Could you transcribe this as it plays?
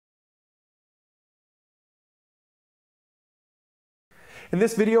In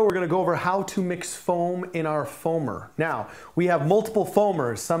this video, we're going to go over how to mix foam in our foamer. Now, we have multiple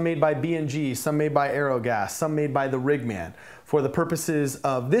foamers, some made by B&G, some made by Aerogas, some made by the Rigman. For the purposes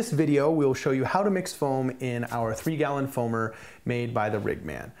of this video, we'll show you how to mix foam in our 3-gallon foamer made by the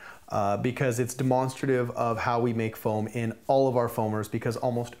Rigman. Because it's demonstrative of how we make foam in all of our foamers, because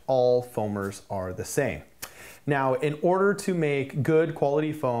almost all foamers are the same. Now, in order to make good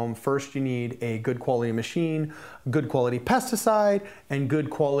quality foam, first you need a good quality machine, good quality pesticide, and good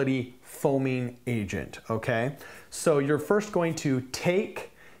quality foaming agent, okay? So you're first going to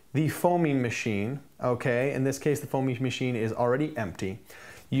take the foaming machine, okay? In this case, the foaming machine is already empty.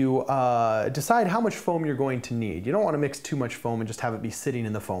 You decide how much foam you're going to need. You don't want to mix too much foam and just have it be sitting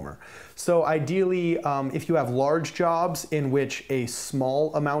in the foamer. So ideally, if you have large jobs in which a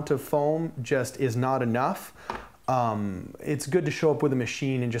small amount of foam just is not enough, it's good to show up with a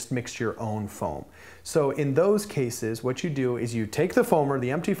machine and just mix your own foam. So in those cases, what you do is you take the foamer,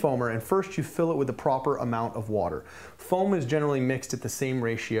 the empty foamer, and first you fill it with the proper amount of water. Foam is generally mixed at the same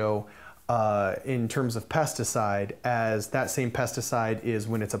ratio in terms of pesticide as that same pesticide is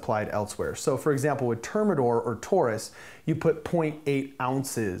when it's applied elsewhere. So for example, with Termite or Taurus, you put 0.8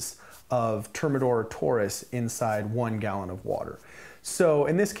 ounces of Termite or Taurus inside 1 gallon of water. So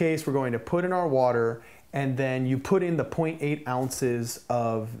in this case, we're going to put in our water, and then you put in the 0.8 ounces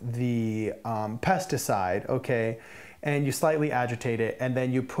of the pesticide, okay? And you slightly agitate it, and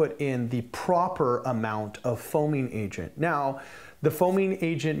then you put in the proper amount of foaming agent. Now, the foaming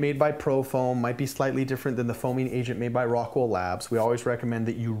agent made by ProFoam might be slightly different than the foaming agent made by Rockwell Labs. We always recommend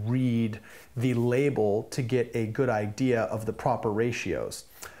that you read the label to get a good idea of the proper ratios.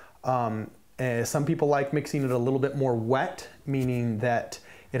 Some people like mixing it a little bit more wet, meaning that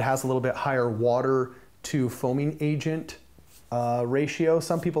it has a little bit higher water to foaming agent ratio.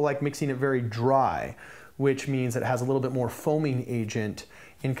 Some people like mixing it very dry, which means it has a little bit more foaming agent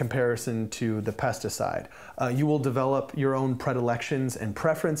in comparison to the pesticide. You will develop your own predilections and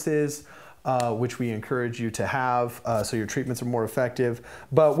preferences, which we encourage you to have, so your treatments are more effective.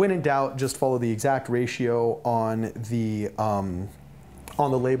 But when in doubt, just follow the exact ratio on the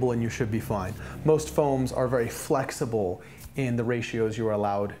label and you should be fine. Most foams are very flexible in the ratios you are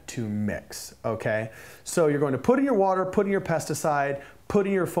allowed to mix, okay? So you're going to put in your water, put in your pesticide, put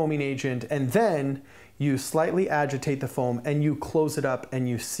in your foaming agent, and then you slightly agitate the foam and you close it up and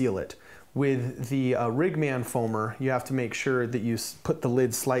you seal it. With the Rigman foamer, you have to make sure that you put the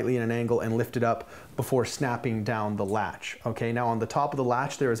lid slightly in an angle and lift it up before snapping down the latch. Okay, now on the top of the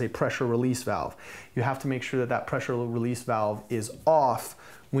latch there is a pressure release valve. You have to make sure that that pressure release valve is off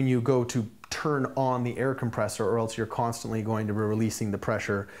when you go to turn on the air compressor, or else you're constantly going to be releasing the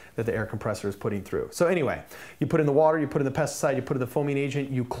pressure that the air compressor is putting through. So anyway, you put in the water, you put in the pesticide, you put in the foaming agent,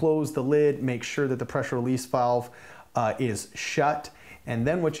 you close the lid, make sure that the pressure release valve is shut, and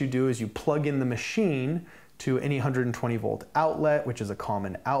then what you do is you plug in the machine to any 120 volt outlet, which is a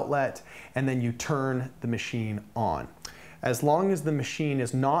common outlet, and then you turn the machine on. As long as the machine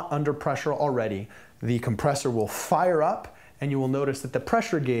is not under pressure already, the compressor will fire up, and you will notice that the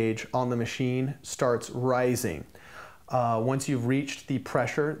pressure gauge on the machine starts rising. Once you've reached the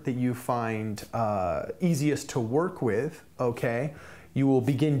pressure that you find easiest to work with, okay, you will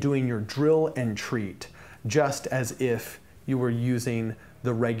begin doing your drill and treat, just as if you were using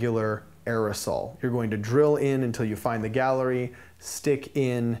the regular aerosol. You're going to drill in until you find the gallery, stick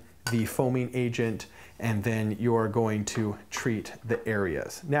in the foaming agent, and then you're going to treat the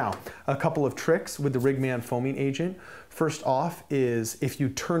areas. Now, a couple of tricks with the Rigman foaming agent. First off is if you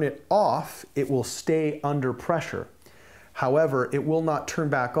turn it off, it will stay under pressure. However, it will not turn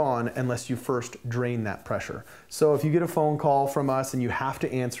back on unless you first drain that pressure. So if you get a phone call from us and you have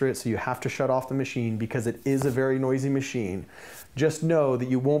to answer it, so you have to shut off the machine because it is a very noisy machine, just know that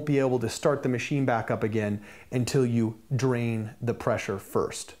you won't be able to start the machine back up again until you drain the pressure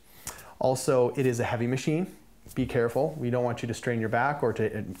first. Also, it is a heavy machine. Be careful. We don't want you to strain your back or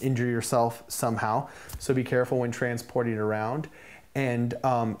to injure yourself somehow. So be careful when transporting it around. And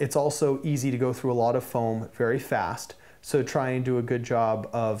it's also easy to go through a lot of foam very fast. So try and do a good job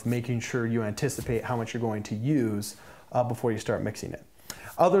of making sure you anticipate how much you're going to use before you start mixing it.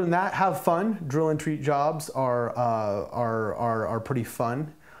 Other than that, have fun. Drill and treat jobs are pretty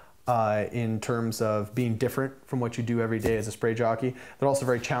fun. In terms of being different from what you do every day as a spray jockey. They're also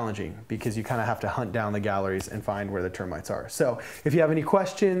very challenging because you kind of have to hunt down the galleries and find where the termites are. So if you have any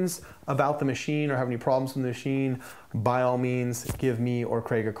questions about the machine or have any problems with the machine, by all means, give me or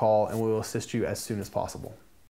Craig a call and we will assist you as soon as possible.